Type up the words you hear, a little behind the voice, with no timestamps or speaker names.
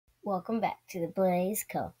Welcome back to the Blaze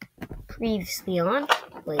Co. Previously on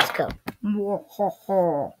Blaze Co.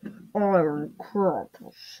 Mwahaha, I am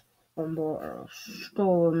Krampus, and I have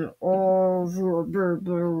stolen all of your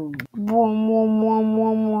babies.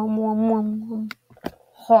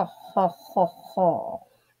 Ha ha ha ha.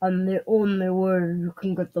 And the only way you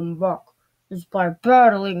can get them back is by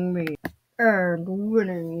battling me and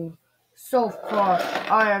winning. So far,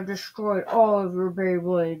 I have destroyed all of your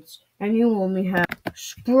Beyblades, and you only have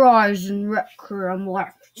Surprise and Requiem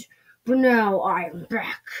left. But now I am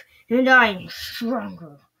back, and I am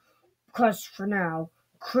stronger. Because for now,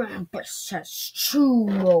 Krampus has two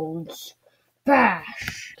modes.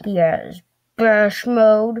 Bash. He has Bash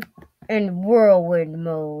mode and Whirlwind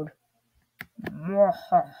mode.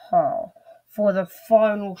 Mwahaha. For the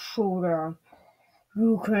final showdown,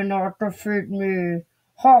 you cannot defeat me.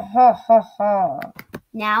 Ha ha ha ha.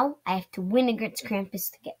 Now I have to win against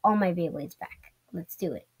Krampus to get all my Beyblades back. Let's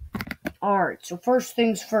do it. Alright, so first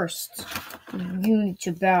things first. You need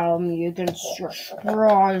to battle me against your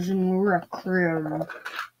Surprise and Requiem.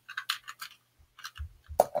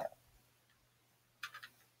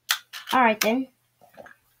 Alright then.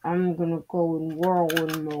 I'm gonna go in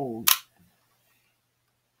Whirlwind mode.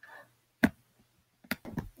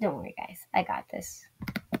 Don't worry guys, I got this.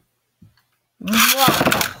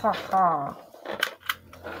 Mwahaha.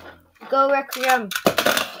 Go Requiem!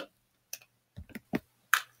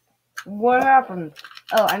 What happened?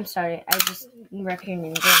 Oh, I'm sorry. I just Requiem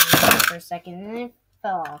and Whirlwind for a second and then it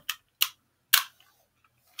fell off.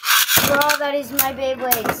 Well, that is my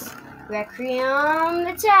Beyblades. Requiem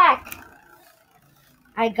attack!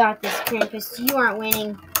 I got this, Krampus. You aren't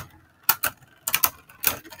winning.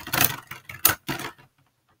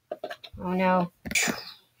 Oh no.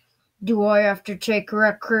 Do I have to take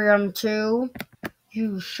Requiem too?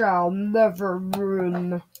 You shall never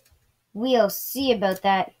win. We'll see about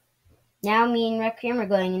that. Now me and Requiem are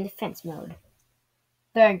going in defense mode.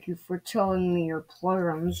 Thank you for telling me your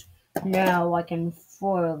plans. Now I can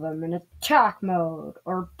foil them in attack mode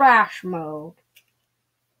or bash mode.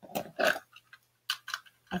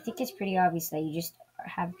 I think it's pretty obvious that you just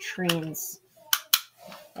have trains.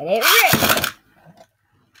 Let it rip!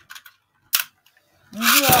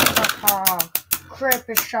 Mwahaha.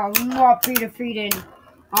 Krampus shall not be defeated.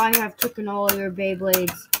 I have taken all your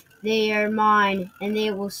Beyblades. They are mine, and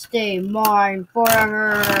they will stay mine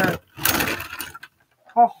forever.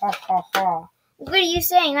 Ha ha ha ha. What are you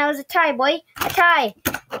saying? That was a tie, boy. A tie!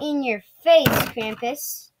 In your face,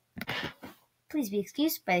 Krampus. Please be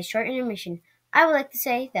excused by the short intermission. I would like to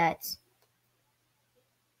say that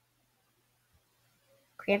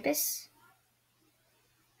Krampus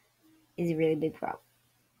is a really big problem.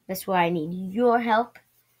 That's why I need your help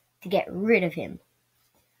to get rid of him.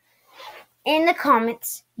 In the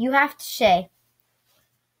comments, you have to say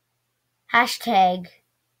hashtag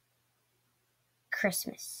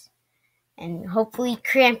Christmas. And hopefully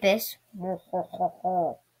Krampus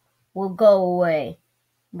will go away.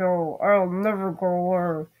 No, I'll never go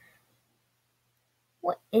away.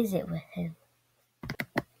 What is it with him?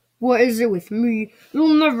 What is it with me?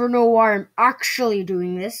 You'll never know why I'm actually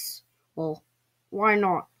doing this. Well, why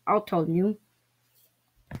not? I'll tell you.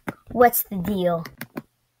 What's the deal?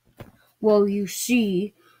 Well, you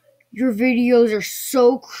see, your videos are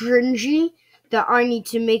so cringy that I need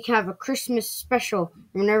to have a Christmas special.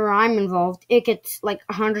 Whenever I'm involved, it gets like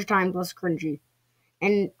 100 times less cringy.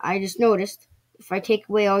 And I just noticed, if I take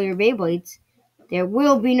away all your Beyblades, there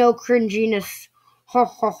will be no cringiness. Ha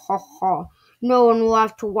ha ha ha. No one will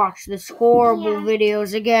have to watch this horrible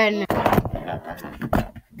videos again.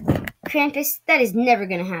 Krampus, that is never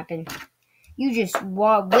going to happen. You just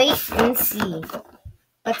wait and see.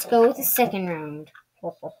 Let's go with the second round.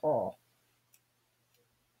 Ha ha ha.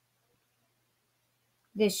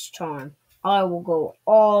 This time, I will go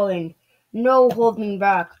all in. No holding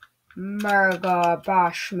back. Mega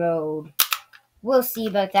Bash mode. We'll see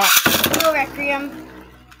about that. Go Requiem.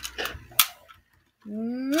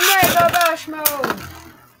 Mega Bash mode.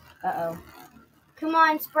 Uh-oh. Come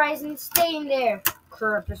on, Spryzen, stay in there.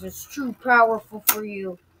 Krampus is too powerful for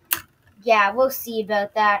you. Yeah, we'll see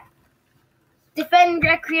about that. Defend,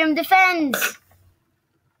 Requiem, defends!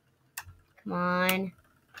 Come on.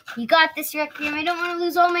 You got this, Requiem. I don't want to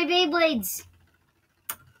lose all my Beyblades.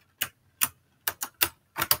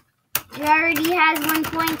 He already has 1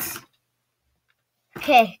 point.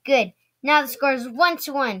 Okay, good. Now the score is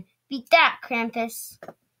 1-1. Beat that, Krampus.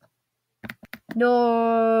 No.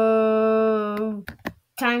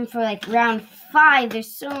 Time for round 5.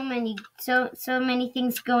 There's so many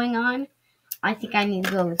things going on. I think I need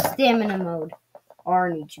to go with stamina mode.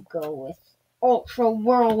 Or I need to go with Ultra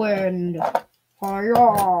Whirlwind.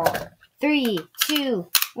 Hiya! 3, 2,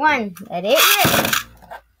 1. Let it rip.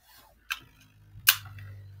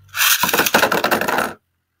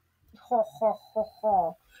 Ha ha ha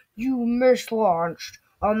ha. You mislaunched.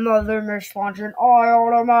 Another mislaunch and I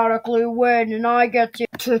automatically win and I get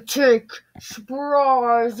to take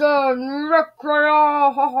surprise and recreate.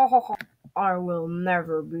 Ha ha ha ha. I will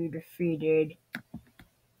never be defeated.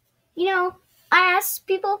 You know, I asked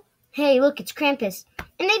people, hey, look, it's Krampus.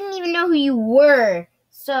 And they didn't even know who you were.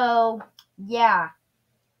 So, yeah.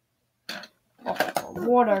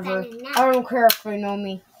 Whatever. I don't care if they know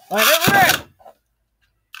me. Whatever.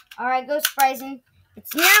 Alright, Ghost Bryson.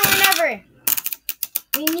 It's now or never.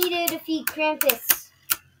 We need to defeat Krampus.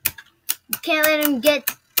 You can't let him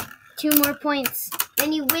get 2 more points.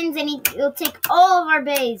 Then he wins and he'll take all of our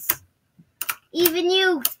bays. Even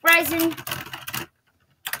you, Bryson.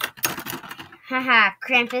 Haha,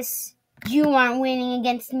 Krampus. You aren't winning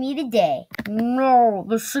against me today. No,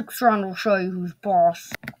 the 6th round will show you who's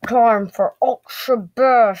boss. Time for Ultra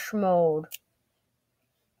Bash mode.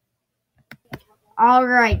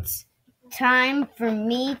 Alright, time for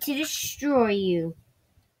me to destroy you.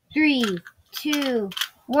 3, 2,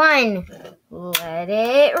 1. Let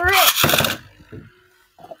it rip.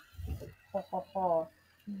 Ha ha ha.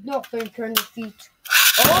 Nothing can defeat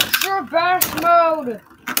Ultra Bash mode.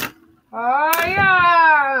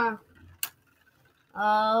 Hiya!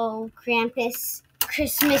 Oh, Krampus.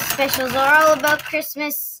 Christmas specials are all about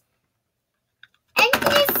Christmas. And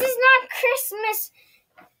this is not Christmas.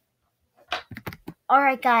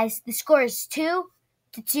 Alright, guys. The score is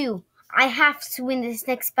 2-2. I have to win this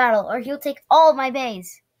next battle or he'll take all my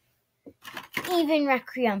bays. Even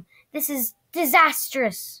Requiem. This is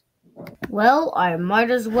disastrous. Well, I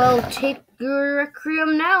might as well take your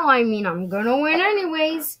Requiem now. I mean, I'm gonna win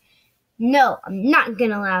anyways. No, I'm not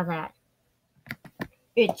gonna allow that.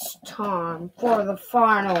 It's time for the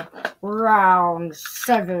final round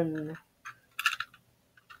 7.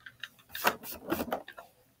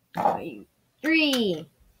 3,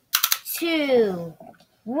 2,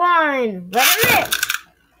 1. Let it rip.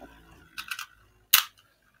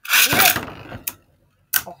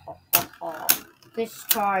 This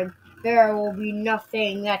time, there will be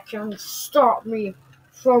nothing that can stop me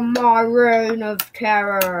from my reign of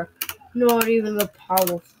terror. Not even the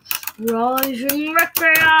powerful rising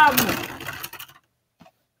Requiem.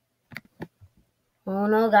 Oh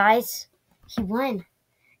no, guys. He won.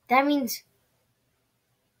 That means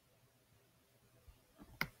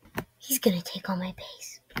he's gonna take all my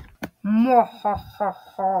base.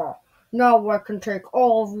 Mwahaha. Now I can take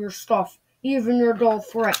all of your stuff, even your dull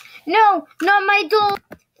threat. No, not my dull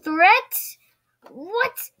threat.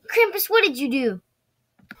 What? Krampus, what did you do?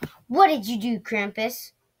 What did you do,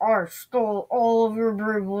 Krampus? I stole all of your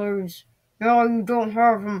Beyblades. Now you don't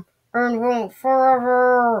have them and won't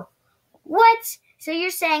forever. What? So you're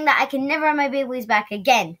saying that I can never have my Beyblades back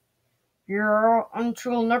again? Yeah,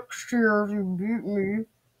 until next year if you beat me.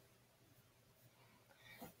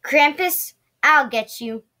 Krampus, I'll get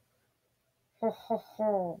you. Ha ha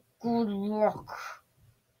ha. Good luck.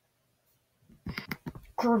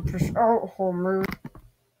 Krampus out, homie.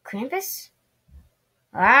 Krampus?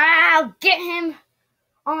 I'll get him.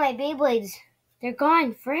 All my Beyblades, they're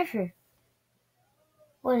gone forever.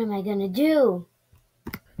 What am I gonna do?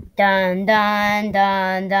 Dun dun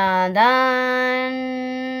dun dun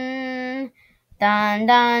dun. Dun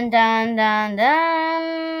dun dun dun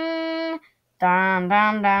dun. Dun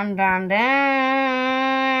dun dun dun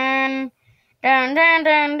dun. Dun dun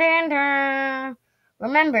dun dun dun.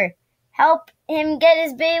 Remember, help him get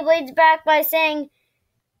his Beyblades back by saying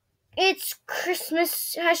it's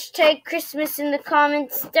Christmas, #Christmas in the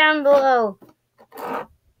comments down below.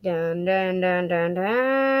 Dun dun dun dun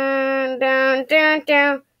dun dun dun dun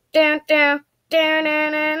dun dun dun dun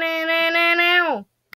dun dun.